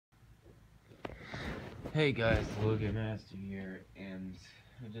Hey guys, Logan Master here, and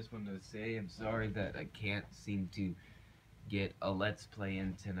I just wanted to say I'm sorry that I can't seem to get a Let's Play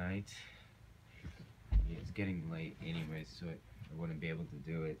in tonight. It's getting late anyway, so I wouldn't be able to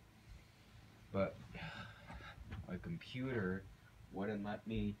do it. But my computer wouldn't let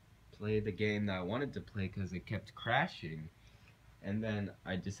me play the game that I wanted to play because it kept crashing. And then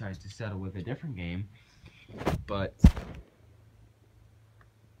I decided to settle with a different game, but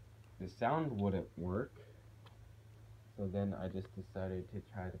the sound wouldn't work. So then I just decided to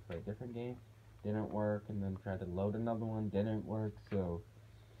try to play a different game. Didn't work, and then tried to load another one. Didn't work, so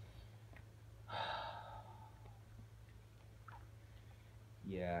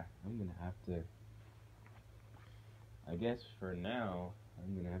yeah, I'm gonna have to, I guess for now,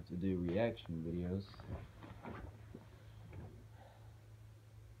 I'm gonna have to do reaction videos.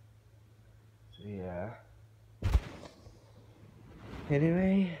 So yeah.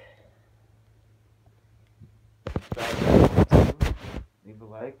 Anyway, leave a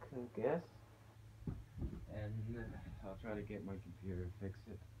like, I guess. And I'll try to get my computer to fix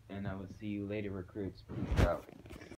it. And I will see you later, recruits. Peace out.